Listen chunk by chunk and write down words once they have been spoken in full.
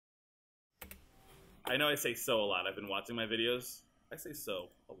I know I say so a lot. I've been watching my videos. I say so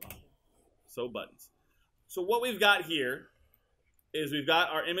a lot. So buttons. So what we've got here is we've got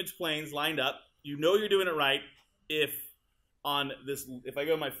our image planes lined up. You know you're doing it right if on this, if I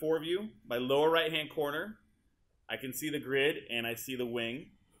go to my 4 view, my lower right-hand corner, I can see the grid and I see the wing.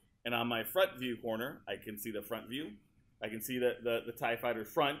 And on my front view corner, I can see the front view. I can see the TIE Fighter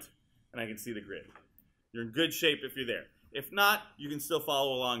front, and I can see the grid. You're in good shape if you're there. If not, you can still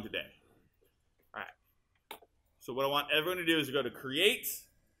follow along today. All right. So what I want everyone to do is to go to Create.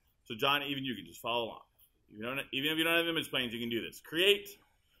 So John, even you can just follow along. Even if you don't have image planes, you can do this. Create,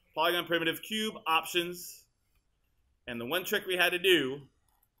 Polygon Primitive Cube, Options. And the one trick we had to do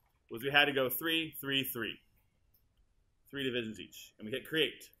was we had to go 3, 3, 3. 3 divisions each. And we hit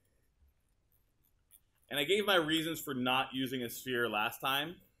Create. And I gave my reasons for not using a sphere last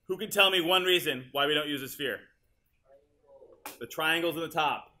time. Who can tell me one reason why we don't use a sphere? The triangles in the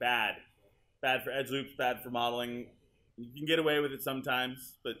top, bad. Bad for edge loops, bad for modeling. You can get away with it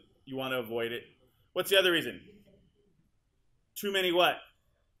sometimes, but you want to avoid it. What's the other reason? Too many what?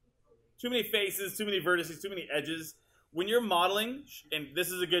 Too many faces, too many vertices, too many edges. When you're modeling, and this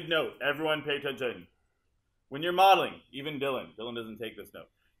is a good note, everyone pay attention. When you're modeling, even Dylan doesn't take this note.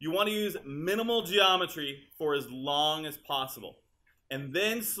 You want to use minimal geometry for as long as possible. And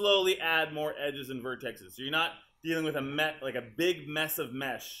then slowly add more edges and vertexes. So you're not dealing with a big mess of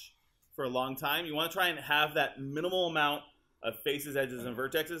mesh for a long time. You want to try and have that minimal amount of faces, edges, and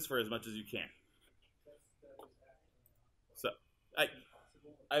vertexes for as much as you can. So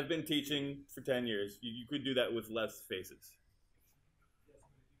I've been teaching for 10 years. You could do that with less faces.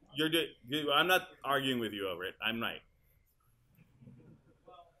 I'm not arguing with you over it. I'm right.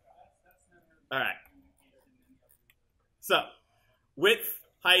 All right. So width,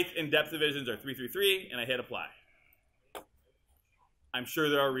 height, and depth divisions are 3, 3, 3, and I hit apply. I'm sure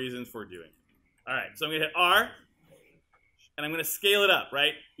there are reasons for doing it. All right, so I'm going to hit R, and I'm going to scale it up,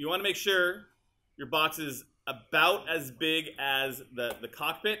 right? You want to make sure your box is about as big as the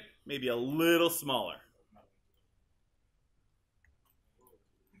cockpit, maybe a little smaller.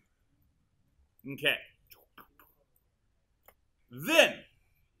 Okay. Then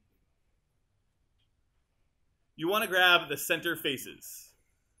you want to grab the center faces.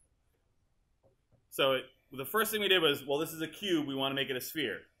 So the first thing we did was, well, this is a cube. We want to make it a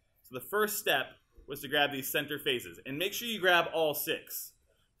sphere. So the first step was to grab these center faces. And make sure you grab all 6.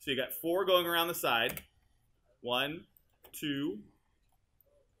 So you got 4 going around the side. 1, 2,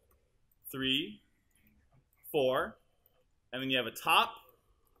 3, 4. And then you have a top,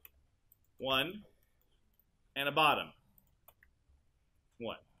 1, and a bottom,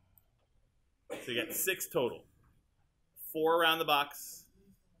 1. So you got 6 total. 4 around the box.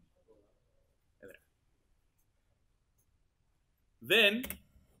 And there. Then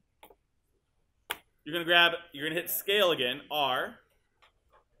you're going to hit scale again, R,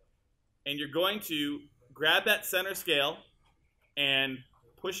 and you're going to grab that center scale and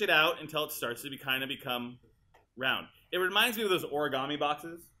push it out until it starts to kind of become round. It reminds me of those origami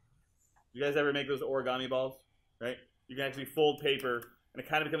boxes. You guys ever make those origami balls, right? You can actually fold paper and it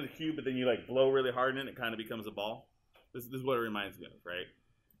kind of becomes a cube, but then you like blow really hard in it and it kind of becomes a ball. This is what it reminds me of, right?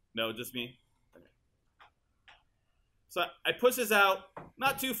 No, just me? Okay. So I push this out,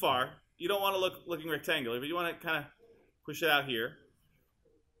 not too far. You don't want to looking rectangular, but you want to kind of push it out here.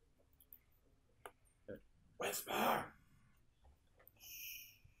 Whisper!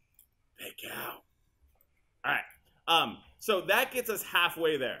 Big cow. All right. So that gets us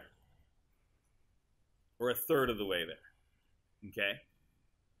halfway there. Or a third of the way there. Okay?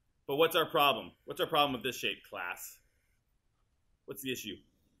 But what's our problem? What's our problem with this shape, class? What's the issue?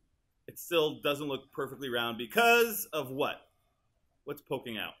 It still doesn't look perfectly round because of what? What's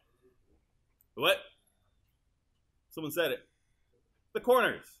poking out? What? Someone said it. The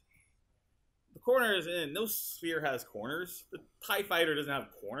corners. The corners, and no sphere has corners. The TIE Fighter doesn't have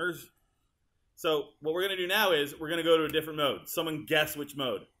corners. So what we're going to do now is we're going to go to a different mode. Someone guess which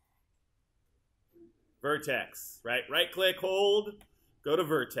mode. Vertex, right? Right click, hold, go to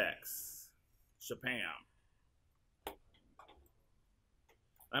vertex. Chapam.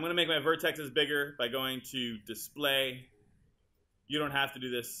 I'm going to make my vertexes bigger by going to display. You don't have to do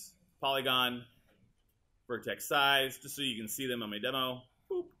this. Polygon, vertex size, just so you can see them on my demo.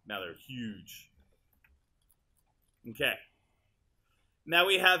 Boop. Now they're huge. Okay. Now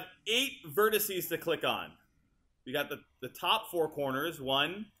we have 8 vertices to click on. We got the top 4 corners.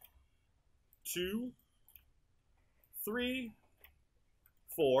 1, 2, 3,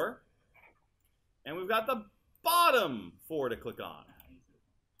 4. And we've got the bottom 4 to click on.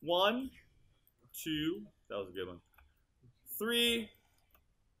 1, 2, that was a good one. 3,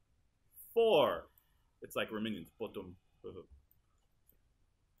 4. It's like we're minions. Potom.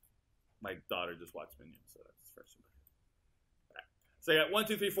 My daughter just watched Minions, so that's fresh. Right. So you got 1,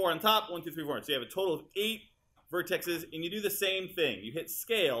 2, 3, 4 on top, 1, 2, 3, 4. So you have a total of 8 vertexes, and you do the same thing. You hit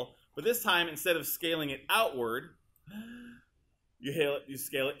scale, but this time instead of scaling it outward, you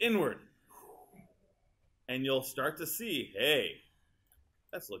scale it inward. And you'll start to see, hey,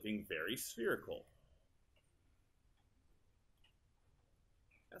 that's looking very spherical.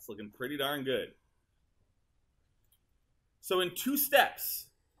 That's looking pretty darn good. So in two steps,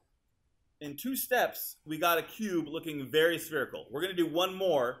 we got a cube looking very spherical. We're going to do one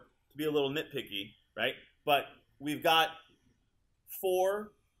more to be a little nitpicky, right? But we've got 6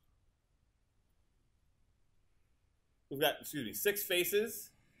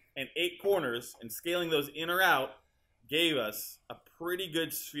 faces and 8 corners, and scaling those in or out gave us a pretty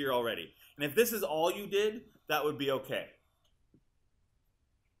good sphere already. And if this is all you did, that would be okay.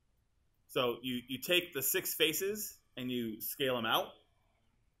 So you take the 6 faces and you scale them out,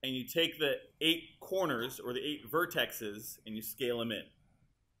 and you take the 8 corners or the 8 vertexes and you scale them in.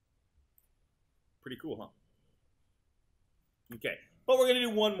 Pretty cool, huh? Okay, but we're going to do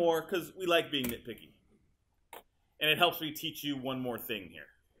one more because we like being nitpicky. And it helps me teach you one more thing here.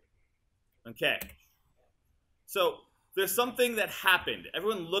 Okay, so there's something that happened.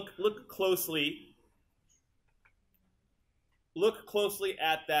 Everyone look closely. Look closely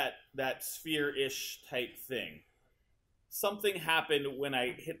at that sphere-ish type thing. Something happened when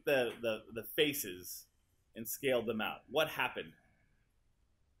I hit the faces and scaled them out. What happened?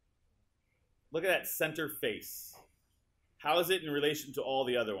 Look at that center face. How is it in relation to all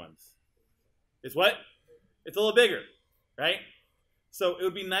the other ones? It's what? It's a little bigger, right? So it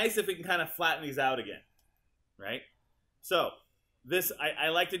would be nice if we can kind of flatten these out again, right? So this, I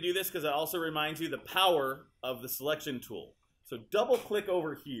like to do this because it also reminds you the power of the selection tool. So double click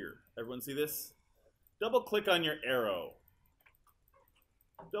over here. Everyone see this? Double click on your arrow.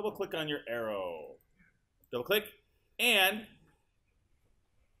 Double click on your arrow. Double click and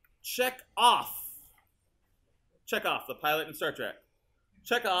check off. Check off the pilot in Star Trek.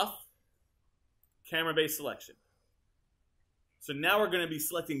 Check off camera-based selection. So now we're going to be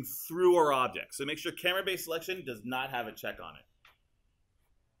selecting through our object. So make sure camera-based selection does not have a check on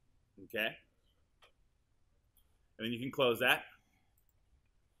it. Okay? And then you can close that.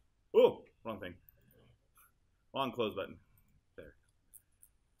 Oh, wrong thing. Wrong close button. There.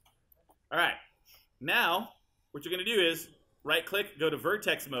 All right. Now, what you're going to do is right-click, go to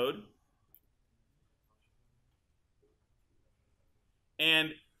vertex mode.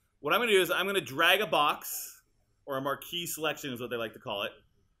 And what I'm going to do is I'm going to drag a box, or a marquee selection is what they like to call it,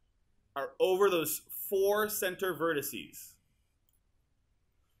 over those 4 center vertices.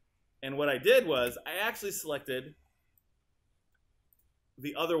 And what I did was I actually selected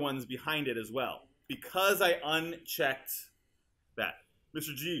the other ones behind it as well, because I unchecked that.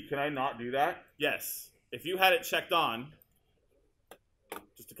 Mr. G, can I not do that? Yes. If you had it checked on,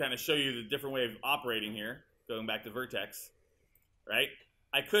 just to kind of show you the different way of operating here, going back to vertex, right?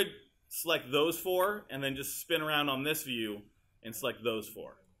 I could select those 4 and then just spin around on this view and select those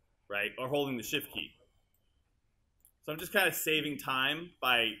 4, right? Or holding the shift key. So I'm just kind of saving time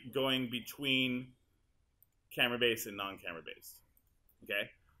by going between camera based and non-camera based. Okay?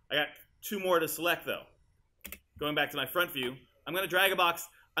 I got 2 more to select though. Going back to my front view, I'm going to drag a box.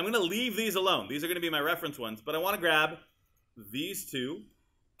 I'm going to leave these alone. These are going to be my reference ones, but I want to grab these 2,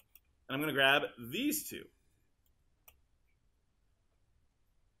 and I'm going to grab these 2.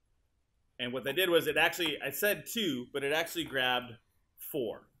 And what I did was I said 2, but it actually grabbed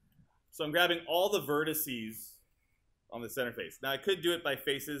 4. So I'm grabbing all the vertices on the center face. Now I could do it by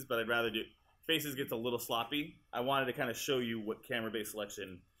faces, but I'd rather do faces gets a little sloppy. I wanted to kind of show you what camera-based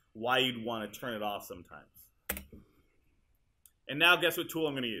selection, why you'd want to turn it off sometimes. And now guess what tool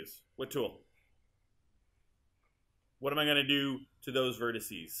I'm going to use? What tool? What am I going to do to those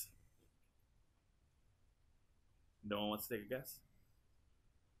vertices? No one wants to take a guess?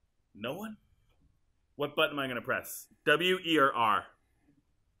 No one? What button am I going to press? W, E, or R?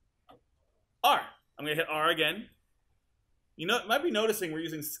 R. I'm going to hit R again. You might be noticing we're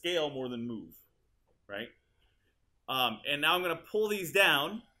using scale more than move, right? And now I'm going to pull these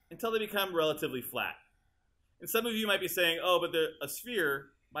down until they become relatively flat. And some of you might be saying, oh, but a sphere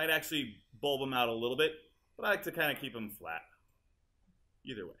might actually bulb them out a little bit, but I like to kind of keep them flat.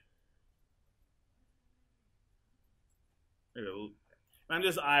 Either way. I'm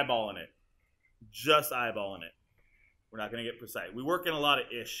just eyeballing it. Just eyeballing it. We're not going to get precise. We work in a lot of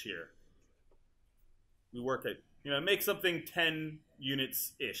ish here. We work at, make something 10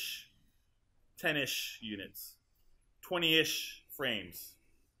 units-ish. 10-ish units. 20-ish frames.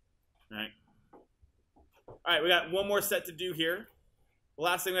 Right? All right, we got one more set to do here. The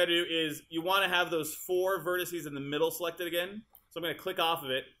last thing I do is you want to have those 4 vertices in the middle selected again. So I'm going to click off of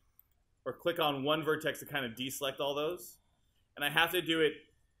it, or click on one vertex to kind of deselect all those. And I have to do it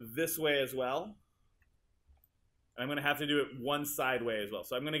this way as well. And I'm going to have to do it one side way as well.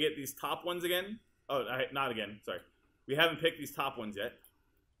 So I'm going to get these top ones again. Oh, not again, sorry. We haven't picked these top ones yet.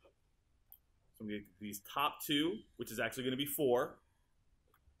 So I'm going to get these top 2, which is actually going to be 4.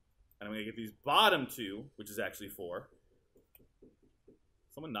 And I'm going to get these bottom 2, which is actually 4.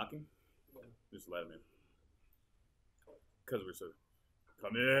 Someone knocking? Yeah. Just let him in. Because we're so...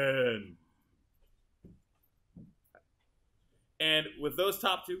 Come in! And with those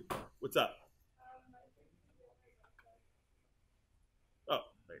top 2, what's up? Oh,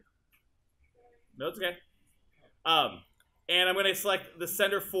 there you go. No, it's okay. And I'm going to select the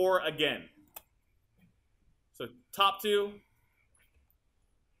center 4 again. So top 2,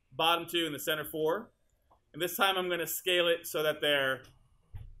 bottom 2, and the center 4. And this time I'm going to scale it so that they're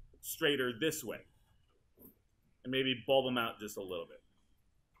straighter this way. And maybe bulb them out just a little bit.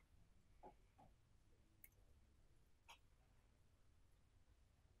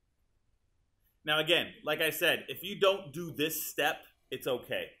 Now again, like I said, if you don't do this step, it's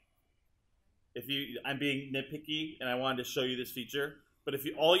okay. I'm being nitpicky and I wanted to show you this feature, but if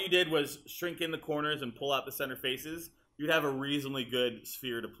all you did was shrink in the corners and pull out the center faces, you'd have a reasonably good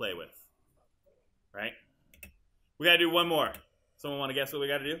sphere to play with, right? We gotta do one more. Someone want to guess what we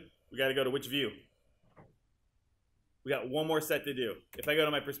gotta do? We gotta go to which view? We got one more set to do. If I go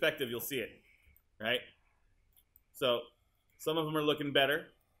to my perspective, you'll see it, right? So some of them are looking better.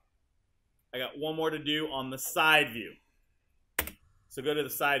 I got one more to do on the side view. So go to the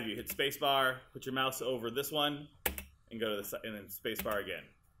side view, hit spacebar, put your mouse over this one, and go to the side, and then spacebar again.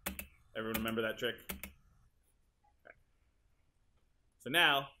 Everyone remember that trick? Okay. So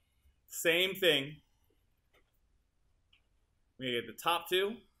now, same thing. We get the top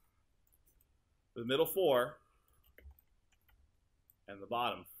 2, the middle 4, and the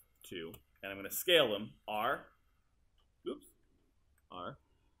bottom 2, and I'm going to scale them R, oops, R,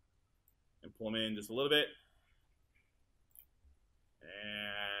 and pull them in just a little bit.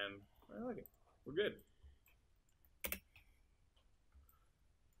 And I like it. We're good.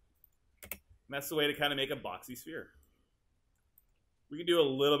 And that's the way to kind of make a boxy sphere. We can do a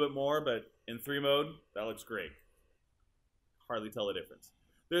little bit more, but in 3 mode, that looks great. Hardly tell the difference.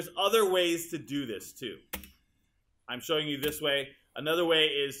 There's other ways to do this too. I'm showing you this way. Another way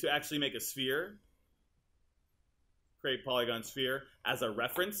is to actually make a sphere. Create polygon sphere as a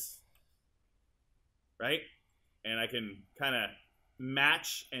reference. Right? And I can kind of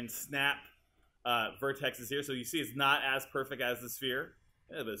match and snap vertexes here. So you see it's not as perfect as the sphere.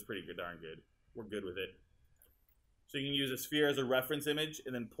 Yeah, but it's pretty good, darn good. We're good with it. So you can use a sphere as a reference image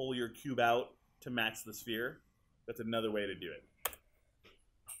and then pull your cube out to match the sphere. That's another way to do it.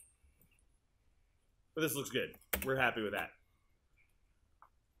 But this looks good. We're happy with that.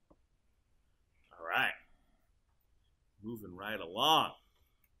 All right. Moving right along.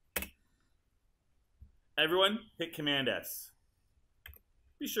 Everyone, hit Command S.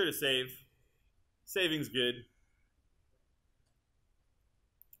 Be sure to save. Saving's good.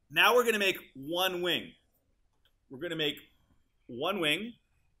 Now we're going to make one wing. We're going to make one wing,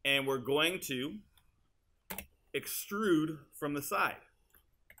 and we're going to extrude from the side.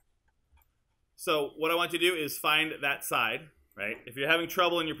 So what I want you to do is find that side, right? If you're having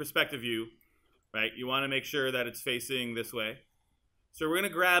trouble in your perspective view, right, you want to make sure that it's facing this way. So we're going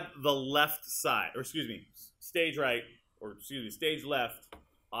to grab the left side, or excuse me, stage right, or excuse me, stage left,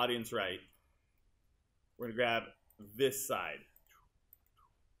 audience right. We're going to grab this side.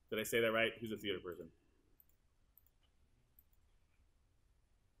 Did I say that right? Who's a theater person?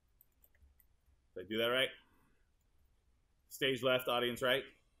 Did I do that right? Stage left, audience right.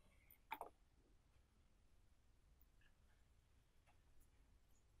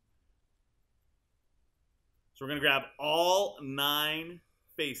 So we're going to grab all 9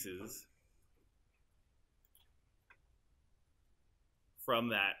 faces from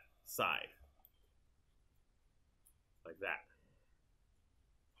that side. Like that.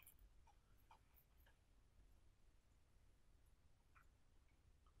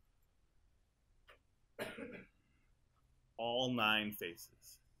 All 9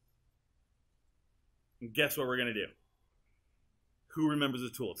 faces. And guess what we're going to do? Who remembers the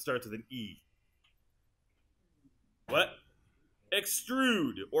tool? It starts with an E. What?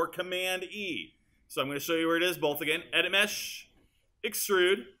 Extrude, or Command E. So I'm going to show you where it is, both again. Edit mesh,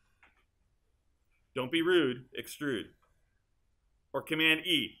 extrude. Don't be rude, extrude. Or Command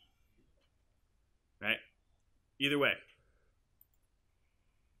E. Right? Either way.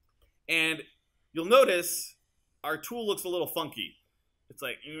 And you'll notice our tool looks a little funky. It's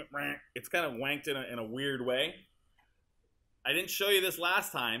like, it's kind of wanked in a weird way. I didn't show you this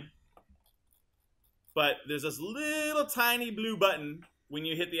last time, but there's this little tiny blue button when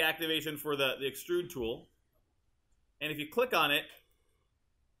you hit the activation for the extrude tool. And if you click on it,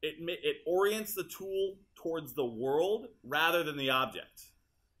 it orients the tool towards the world rather than the object.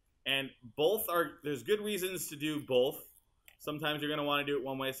 And both are, there's good reasons to do both. Sometimes you're going to want to do it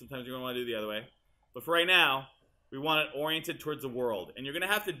one way, sometimes you're going to want to do it the other way. But for right now, we want it oriented towards the world. And you're going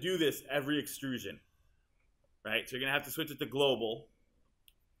to have to do this every extrusion, right? So you're going to have to switch it to global.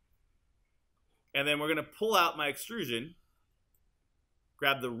 And then we're going to pull out my extrusion,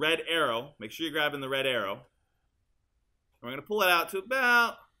 grab the red arrow, make sure you're grabbing the red arrow. And we're going to pull it out to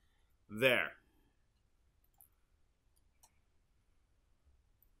about there.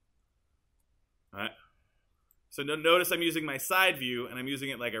 All right. So notice I'm using my side view and I'm using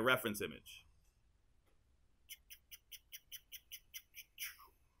it like a reference image.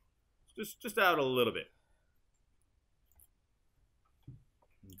 Just out a little bit.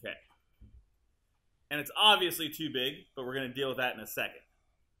 Okay. And it's obviously too big, but we're going to deal with that in a second.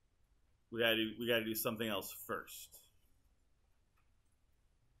 We got to do something else first.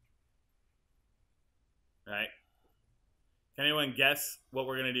 All right. Can anyone guess what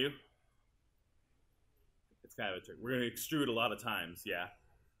we're going to do? It's kind of a trick. We're going to extrude a lot of times. Yeah.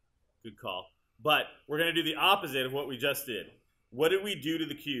 Good call. But we're going to do the opposite of what we just did. What did we do to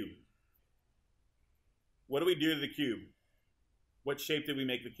the cube? What did we do to the cube? What shape did we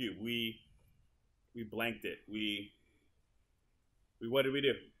make the cube? We blanked it. What did we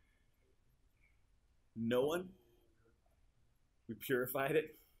do? No one? We purified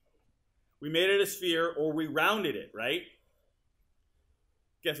it. We made it a sphere, or we rounded it, right?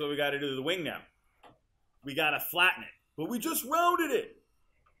 Guess what we got to do to the wing now? We got to flatten it. But we just rounded it.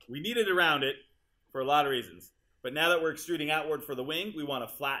 We needed to round it for a lot of reasons. But now that we're extruding outward for the wing, we want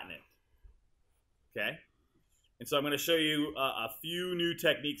to flatten it. Okay? And so I'm going to show you a few new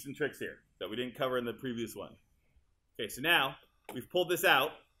techniques and tricks here that we didn't cover in the previous one. Okay, so now we've pulled this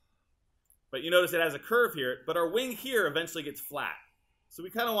out, but you notice it has a curve here, but our wing here eventually gets flat. So we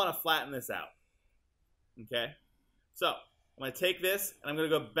kind of want to flatten this out. Okay? So I'm going to take this and I'm going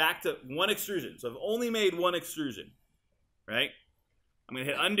to go back to one extrusion. So I've only made one extrusion, right? I'm going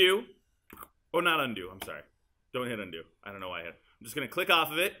to hit undo. Oh, not undo. I'm sorry. Don't hit undo. I don't know why I hit. I'm just going to click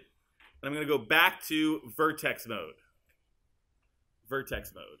off of it. And I'm going to go back to vertex mode.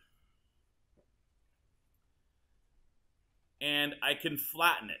 Vertex mode. And I can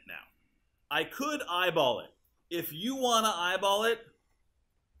flatten it now. I could eyeball it. If you want to eyeball it,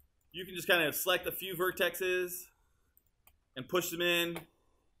 you can just kind of select a few vertexes and push them in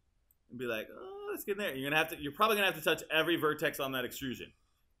and be like, oh, let's get in there. You're probably going to have to touch every vertex on that extrusion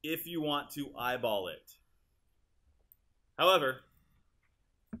if you want to eyeball it. However,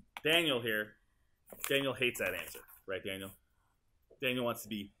 Daniel here, Daniel hates that answer, right, Daniel? Daniel wants to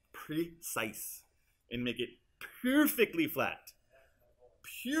be precise and make it perfectly flat,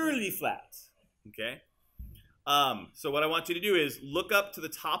 purely flat, okay? So what I want you to do is look up to the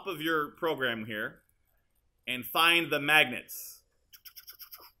top of your program here and find the magnets.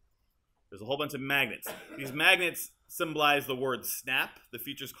 There's a whole bunch of magnets. These magnets symbolize the word snap. The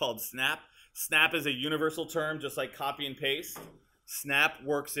feature's called snap. Snap is a universal term, just like copy and paste. Snap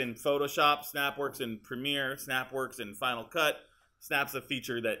works in Photoshop, Snap works in Premiere, Snap works in Final Cut. Snap's a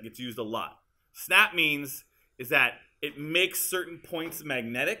feature that gets used a lot. Snap means is that it makes certain points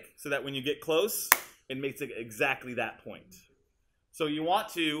magnetic so that when you get close, it makes it exactly that point. So you want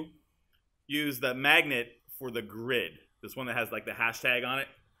to use the magnet for the grid. This one that has like the hashtag on it.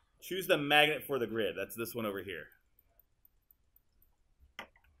 Choose the magnet for the grid. That's this one over here.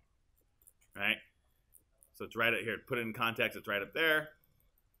 All right? So it's right up here. Put it in context. It's right up there.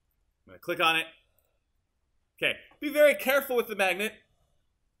 I'm going to click on it. Okay. Be very careful with the magnet.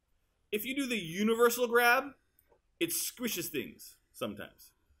 If you do the universal grab, it squishes things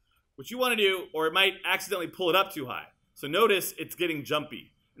sometimes. What you want to do, or it might accidentally pull it up too high. So notice it's getting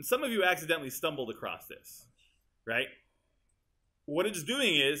jumpy. And some of you accidentally stumbled across this, right? What it's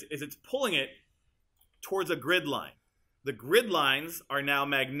doing is it's pulling it towards a grid line. The grid lines are now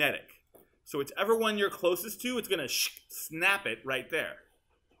magnetic. So whichever one you're closest to, it's going to snap it right there,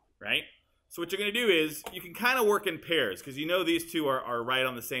 right? So what you're going to do is you can kind of work in pairs because you know these two are right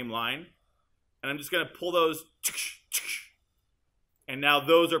on the same line. And I'm just going to pull those, and now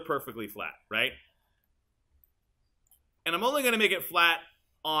those are perfectly flat, right? And I'm only going to make it flat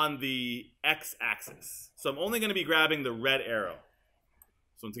on the x-axis. So I'm only going to be grabbing the red arrow.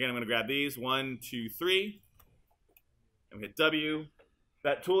 So once again, I'm going to grab these, 1, 2, 3. I'm going to hit W.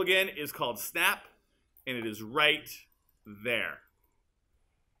 That tool again is called snap, and it is right there.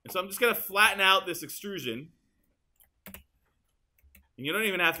 And so I'm just going to flatten out this extrusion. And you don't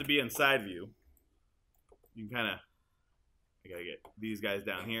even have to be in side view. You can kind of, I got to get these guys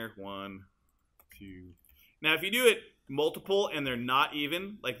down here. 1, 2. Now, if you do it multiple and they're not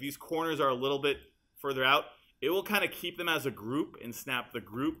even, like these corners are a little bit further out, it will kind of keep them as a group and snap the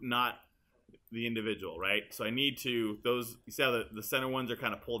group, not the individual, right? So I need to, those, you see how the center ones are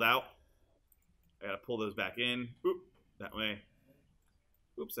kind of pulled out? I got to pull those back in. Oop, that way.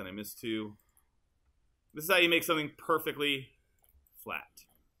 Oops, and I missed 2. This is how you make something perfectly flat.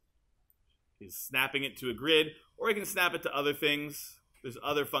 Is snapping it to a grid, or you can snap it to other things. There's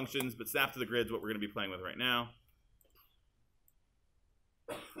other functions, but snap to the grid is what we're going to be playing with right now.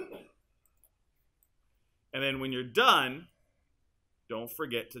 And then when you're done, don't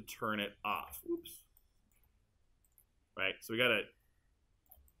forget to turn it off. Oops. Right, so we got to...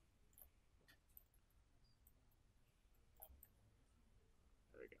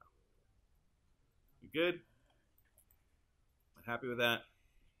 There we go. You good? Happy with that?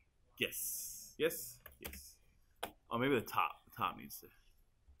 Yes. Yes. Yes. Oh, maybe the top. The top needs to...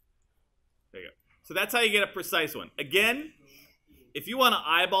 There you go. So that's how you get a precise one. Again, if you want to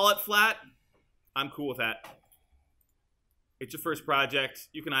eyeball it flat, I'm cool with that. It's your first project.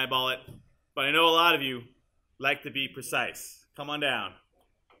 You can eyeball it. But I know a lot of you like to be precise. Come on down.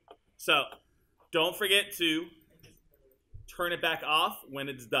 So don't forget to turn it back off when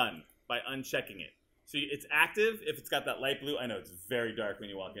it's done by unchecking it. So it's active if it's got that light blue. I know it's very dark when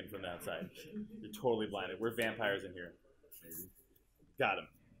you walk in from the outside. You're totally blinded. We're vampires in here. Got him.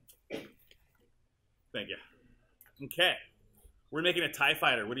 Thank you. Okay. We're making a TIE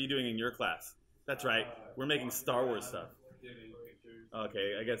fighter. What are you doing in your class? That's right. We're making Star Wars stuff.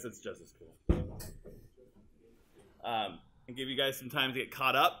 Okay, I guess it's just as cool. And give you guys some time to get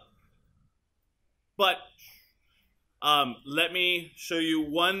caught up. But let me show you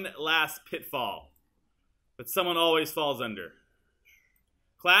one last pitfall that someone always falls under.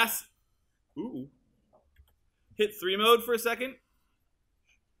 Class, hit 3 mode for a second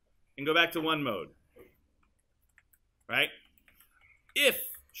and go back to 1 mode. Right? If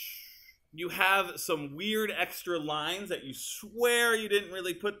you have some weird extra lines that you swear you didn't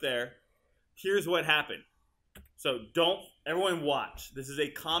really put there, here's what happened. So everyone watch. This is a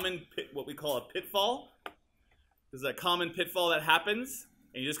common what we call a pitfall. This is a common pitfall that happens,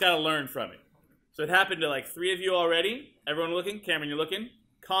 and you just got to learn from it. So it happened to like 3 of you already. Everyone looking? Cameron, you're looking?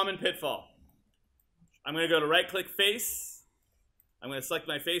 Common pitfall. I'm going to go to right-click face. I'm going to select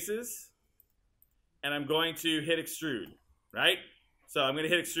my faces, and I'm going to hit extrude, right? So I'm going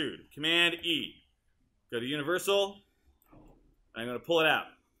to hit extrude. Command E. Go to universal. I'm going to pull it out.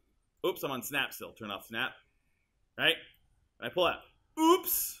 Oops, I'm on snap still. Turn off snap. Right? And I pull out.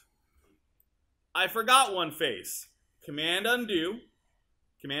 Oops. I forgot one face. Command undo.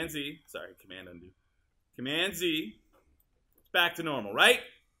 Command Z. Sorry, command undo. Command Z. It's back to normal, right?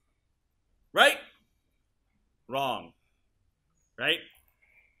 Right? Wrong. Right?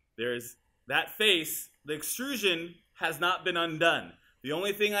 There's that face. The extrusion has not been undone. The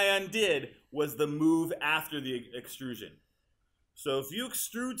only thing I undid was the move after the extrusion. So if you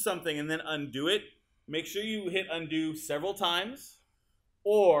extrude something and then undo it, make sure you hit undo several times,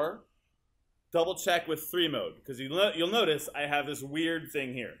 or double check with 3 mode, because you'll notice I have this weird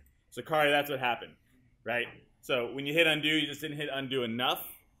thing here. So Kari, that's what happened, right? So when you hit undo, you just didn't hit undo enough,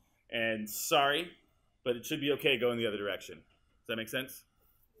 and sorry, but it should be okay going the other direction. Does that make sense?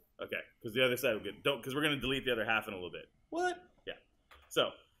 Okay, because the other side will get, because we're going to delete the other half in a little bit. What? Yeah.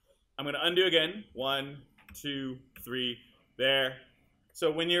 So I'm going to undo again. 1, 2, 3, there.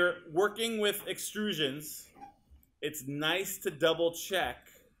 So when you're working with extrusions, it's nice to double check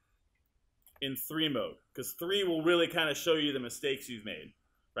in 3 mode, because 3 will really kind of show you the mistakes you've made,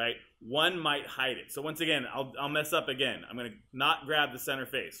 right? 1 might hide it. So once again, I'll mess up again. I'm going to not grab the center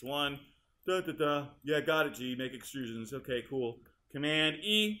face. 1, yeah, got it, G, make extrusions. Okay, cool. Command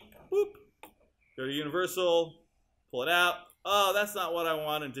E, boop. Go to universal, pull it out. Oh, that's not what I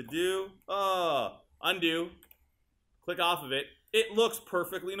wanted to do. Oh, undo. Click off of it. It looks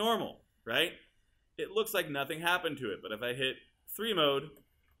perfectly normal, right? It looks like nothing happened to it. But if I hit 3 mode,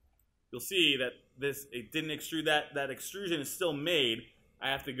 you'll see that it didn't extrude. That extrusion is still made. I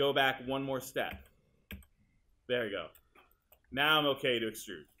have to go back 1 more step. There you go. Now I'm okay to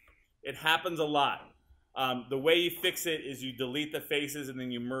extrude. It happens a lot. The way you fix it is you delete the faces and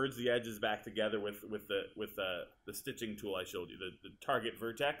then you merge the edges back together with the stitching tool I showed you, the target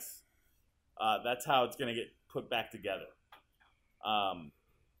vertex. That's how it's going to get put back together.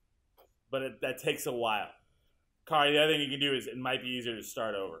 But that takes a while. Kari, the other thing you can do is it might be easier to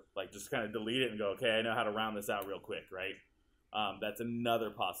start over. Like, just kind of delete it and go, okay, I know how to round this out real quick, right? That's another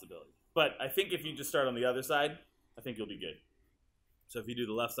possibility. But I think if you just start on the other side, I think you'll be good. So if you do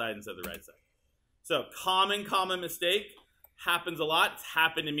the left side instead of the right side. So common mistake, happens a lot. It's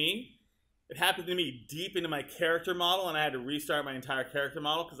happened to me. It happened to me deep into my character model, and I had to restart my entire character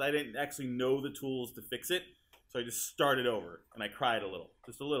model because I didn't actually know the tools to fix it. So I just started over, and I cried a little.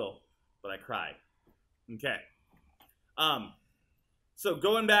 Just a little, but I cried. Okay. So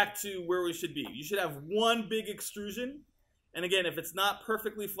going back to where we should be. You should have one big extrusion. And again, if it's not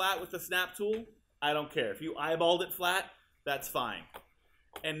perfectly flat with the snap tool, I don't care. If you eyeballed it flat, that's fine.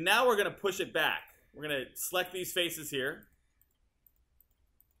 And now we're going to push it back. We're going to select these faces here.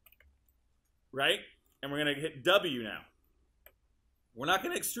 Right? And we're going to hit W now. We're not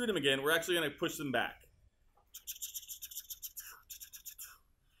going to extrude them again. We're actually going to push them back.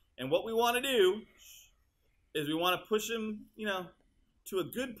 And what we want to do is we want to push them, you know, to a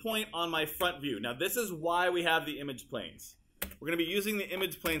good point on my front view. Now, this is why we have the image planes. We're going to be using the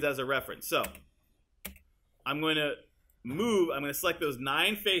image planes as a reference. So, I'm going to select those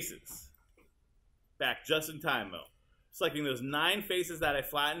 9 faces. Back just in time, though. Selecting those 9 faces that I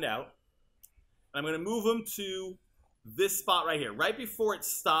flattened out. And I'm going to move them to this spot right here, right before it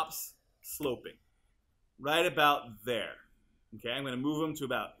stops sloping. Right about there. Okay, I'm going to move them to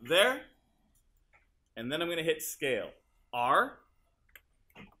about there. And then I'm going to hit scale. R.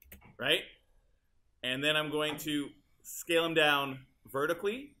 Right? And then I'm going to scale them down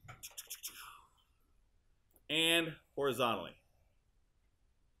vertically and horizontally.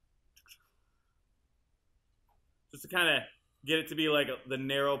 Just to kind of get it to be like the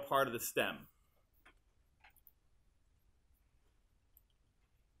narrow part of the stem.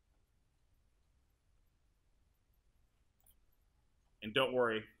 And don't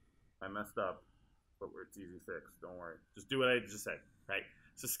worry, I messed up, but it's easy to fix. Don't worry. Just do what I just said, right?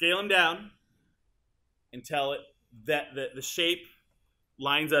 So scale them down until the shape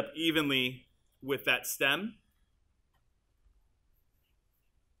lines up evenly with that stem.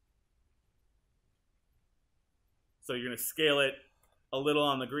 So you're going to scale it a little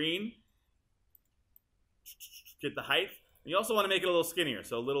on the green. Get the height. And you also want to make it a little skinnier,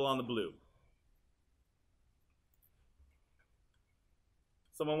 so a little on the blue.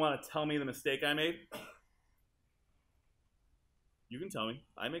 Someone want to tell me the mistake I made? You can tell me.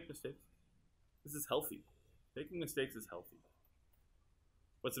 I make mistakes. This is healthy. Making mistakes is healthy.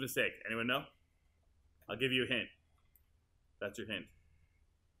 What's the mistake? Anyone know? I'll give you a hint. That's your hint.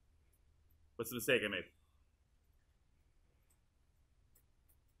 What's the mistake I made?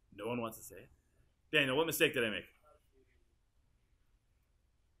 No one wants to say it. Daniel, what mistake did I make?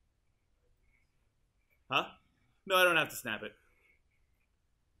 Huh? No, I don't have to snap it.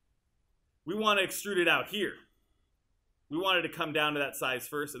 We want to extrude it out here. We want it to come down to that size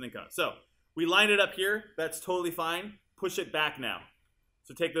first and then come. So we lined it up here. That's totally fine. Push it back now.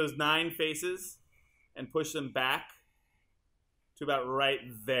 So take those 9 faces and push them back to about right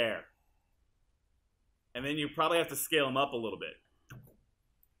there. And then you probably have to scale them up a little bit.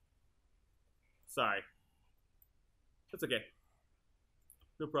 Sorry. That's okay.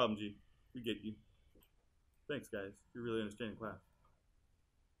 No problem, G. We get you. Thanks, guys. You're really understanding class.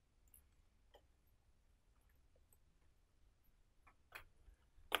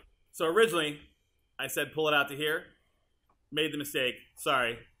 So originally, I said pull it out to here. Made the mistake.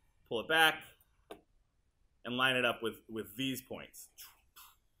 Sorry. Pull it back and line it up with these points.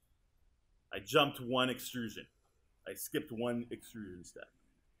 I jumped one extrusion. I skipped one extrusion step.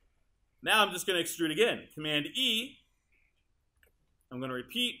 Now I'm just going to extrude again. Command E. I'm going to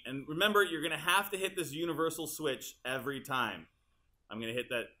repeat. And remember, you're going to have to hit this universal switch every time. I'm going to hit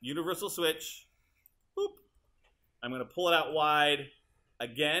that universal switch. Boop. I'm going to pull it out wide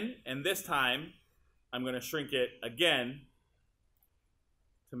again. And this time, I'm going to shrink it again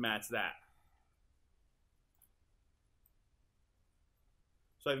to match that.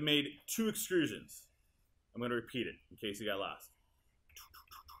 So I've made 2 extrusions. I'm going to repeat it in case you got lost.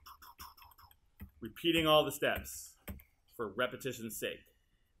 Repeating all the steps for repetition's sake.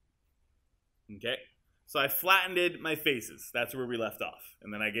 Okay? So I flattened my faces. That's where we left off.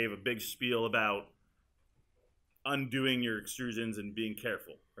 And then I gave a big spiel about undoing your extrusions and being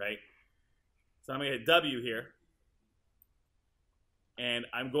careful, right? So I'm going to hit W here. And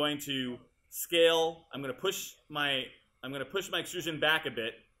I'm going to scale. I'm going to push my extrusion back a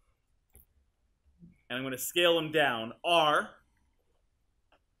bit. And I'm going to scale them down, R,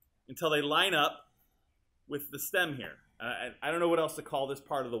 until they line up with the stem here. I don't know what else to call this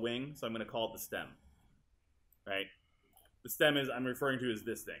part of the wing, so I'm going to call it the stem. Right? The stem I'm referring to as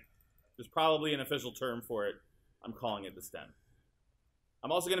this thing. There's probably an official term for it. I'm calling it the stem.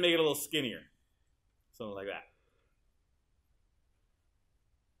 I'm also going to make it a little skinnier. Something like that.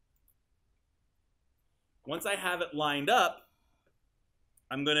 Once I have it lined up,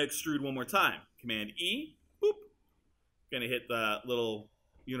 I'm going to extrude one more time. Command E, boop. Going to hit the little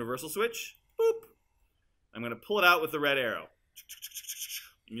universal switch, boop. I'm going to pull it out with the red arrow.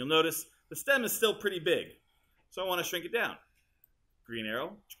 And you'll notice the stem is still pretty big. So I want to shrink it down. Green arrow.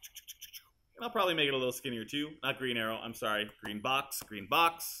 And I'll probably make it a little skinnier too. Not green arrow, I'm sorry. Green box.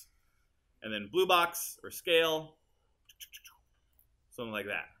 And then blue box or scale. Something like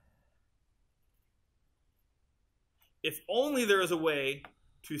that. If only there is a way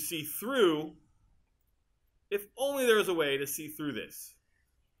to see through. If only there was a way to see through this.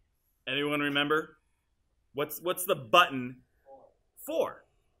 Anyone remember? What's the button for?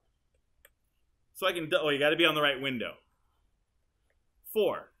 So I can, oh, you got to be on the right window.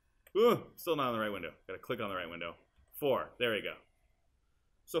 4. Ooh, still not on the right window. Got to click on the right window. 4, there we go.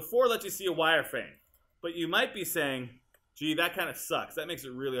 So 4 lets you see a wireframe. But you might be saying, gee, that kind of sucks. That makes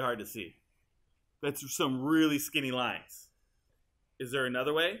it really hard to see. That's some really skinny lines. Is there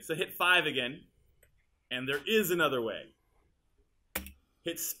another way? So hit 5 again. And there is another way.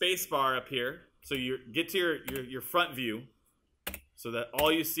 Hit spacebar up here. So you get to your front view. So that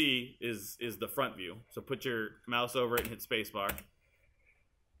all you see is the front view. So put your mouse over it and hit spacebar.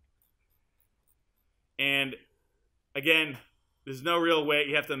 And again, there's no real way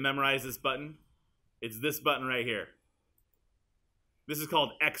you have to memorize this button. It's this button right here. This is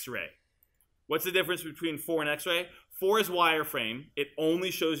called X-ray. What's the difference between 4 and X-ray? 4 is wireframe. It only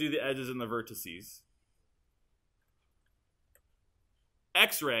shows you the edges and the vertices.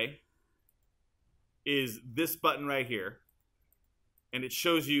 X-ray is this button right here. And it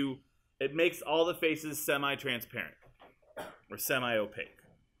shows you, it makes all the faces semi-transparent or semi-opaque.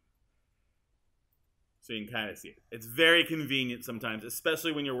 So you can kind of see it. It's very convenient sometimes,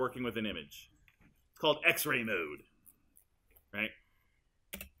 especially when you're working with an image. It's called X-ray mode, right?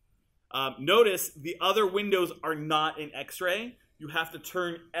 Notice the other windows are not in X-ray. You have to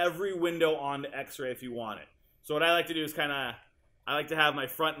turn every window on to X-ray if you want it. So what I like to do is I like to have my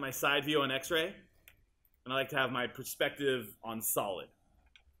front and my side view on X-ray. And I like to have my perspective on solid,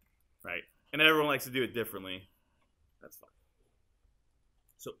 right? And everyone likes to do it differently. That's fine.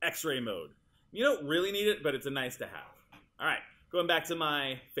 So X-ray mode. You don't really need it, but it's a nice to have. All right, going back to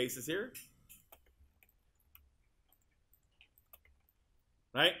my faces here.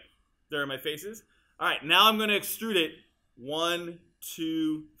 Right, there are my faces. All right, now I'm going to extrude it 1,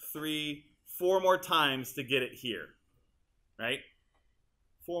 2, 3, 4 more times to get it here. Right?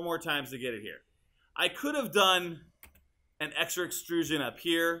 4 more times to get it here. I could have done an extra extrusion up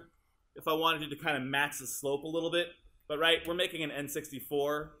here if I wanted to kind of match the slope a little bit. But right, we're making an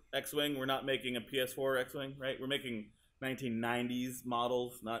N64 X-Wing. We're not making a PS4 X-Wing, right? We're making 1990s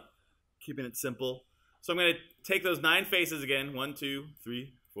models, not keeping it simple. So I'm going to take those 9 faces again. 1, 2,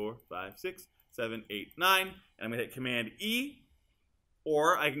 3, 4, 5, 6, 7, 8, 9. And I'm going to hit Command E.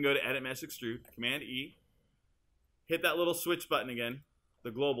 Or I can go to Edit Mesh Extrude. Command E. Hit that little switch button again,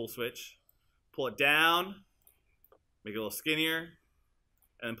 the global switch. Pull it down, make it a little skinnier,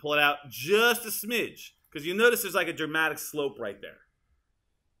 and then pull it out just a smidge. Because you notice there's like a dramatic slope right there.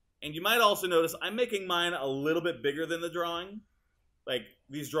 And you might also notice I'm making mine a little bit bigger than the drawing. Like,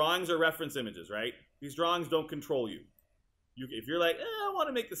 these drawings are reference images, right? These drawings don't control you. If you're like, I want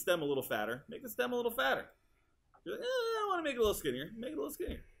to make the stem a little fatter, make the stem a little fatter. If you're like, I want to make it a little skinnier, make it a little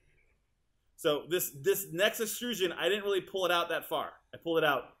skinnier. So this next extrusion, I didn't really pull it out that far. I pulled it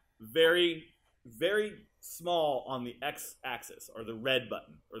out very, very small on the X-axis, or the red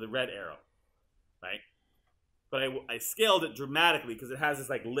button, or the red arrow, right? But I scaled it dramatically because it has this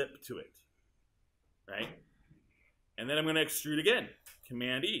like lip to it, right? And then I'm going to extrude again,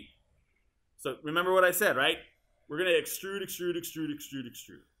 Command E. So remember what I said, right? We're going to extrude, extrude, extrude, extrude,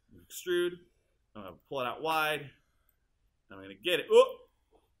 extrude. Extrude. I'm going to pull it out wide. I'm going to get it. Oh,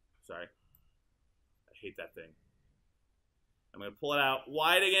 sorry. I hate that thing. I'm going to pull it out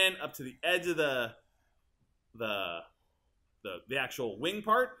wide again up to the edge of the actual wing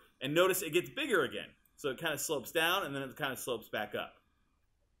part. And notice it gets bigger again. So it kind of slopes down and then it kind of slopes back up.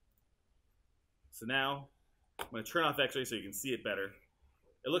 So now I'm going to turn off X-ray so you can see it better.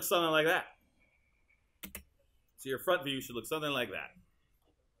 It looks something like that. So your front view should look something like that.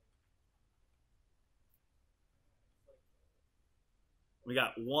 We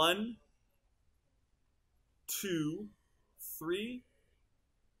got 1, 2, 3.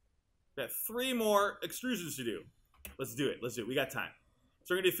 We got 3 more extrusions to do. Let's do it. Let's do it. We got time.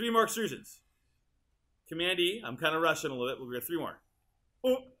 So we're going to do 3 more extrusions. Command E. I'm kind of rushing a little bit. We'll do 3 more.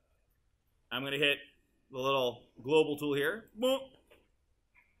 Oh. I'm going to hit the little global tool here. Boom.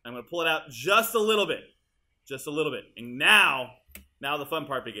 I'm going to pull it out just a little bit. Just a little bit. And now the fun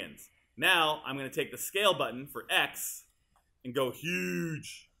part begins. Now I'm going to take the scale button for X and go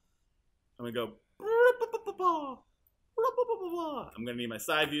huge. I'm going to go. I'm going to need my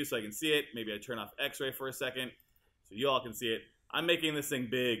side view so I can see it. Maybe I turn off X-ray for a second so you all can see it. I'm making this thing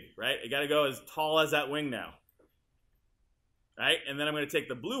big, right? I got to go as tall as that wing now. Right? And then I'm going to take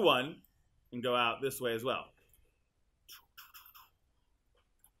the blue one and go out this way as well.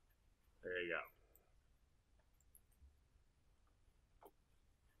 There you go.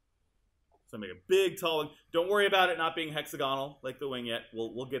 So make a big, tall wing. Don't worry about it not being hexagonal like the wing yet.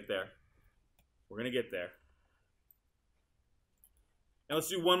 We'll get there. We're going to get there. Now let's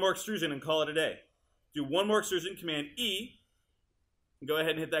do one more extrusion and call it a day. Do one more extrusion, Command E, and go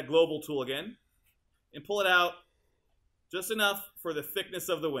ahead and hit that global tool again, and pull it out just enough for the thickness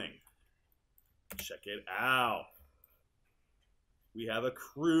of the wing. Check it out. We have a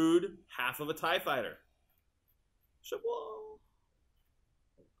crude half of a TIE fighter.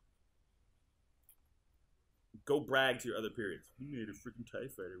 Go brag to your other periods. We made a freaking TIE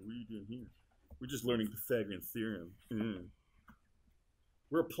fighter. What are you doing here? We're just learning Pythagorean theorem.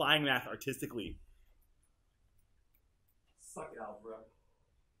 We're applying math artistically. Suck it, algebra.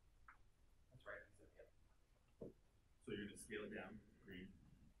 That's right. So you're going to scale it down. Green.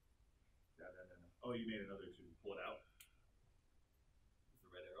 No. Oh, you made another extrusion. Pull it out.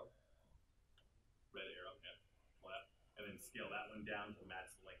 The red arrow. Red arrow, yeah. Pull it out. And then scale that one down to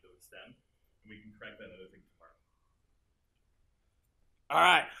match the length of the stem. And we can correct that other thing tomorrow. All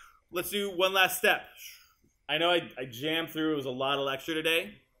right. Let's do one last step. I know I jammed through. It was a lot of lecture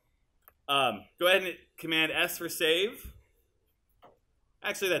today. Go ahead and Command S for save.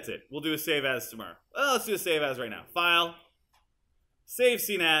 Actually, that's it. We'll do a save as tomorrow. Well, let's do a save as right now. File. Save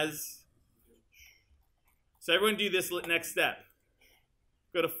scene as. So everyone do this next step.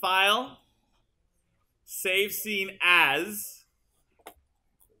 Go to File. Save scene as.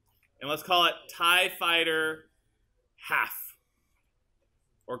 And let's call it TIE Fighter half.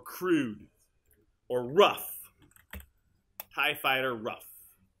 Or crude. Or rough. TIE Fighter rough.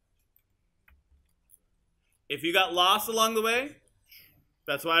 If you got lost along the way,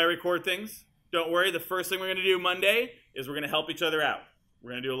 that's why I record things. Don't worry, the first thing we're going to do Monday is we're going to help each other out.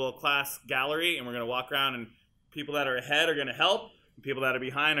 We're going to do a little class gallery, and we're going to walk around, and people that are ahead are going to help, and people that are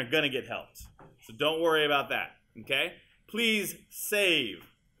behind are going to get helped. So don't worry about that, okay? Please save.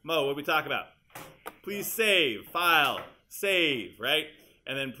 Mo, what did we talk about? Please save, file, save, right?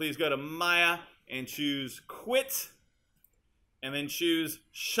 And then please go to Maya and choose quit, and then choose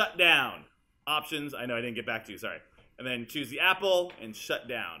shut down. Options, I know I didn't get back to you, sorry. And then choose the apple and shut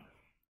down.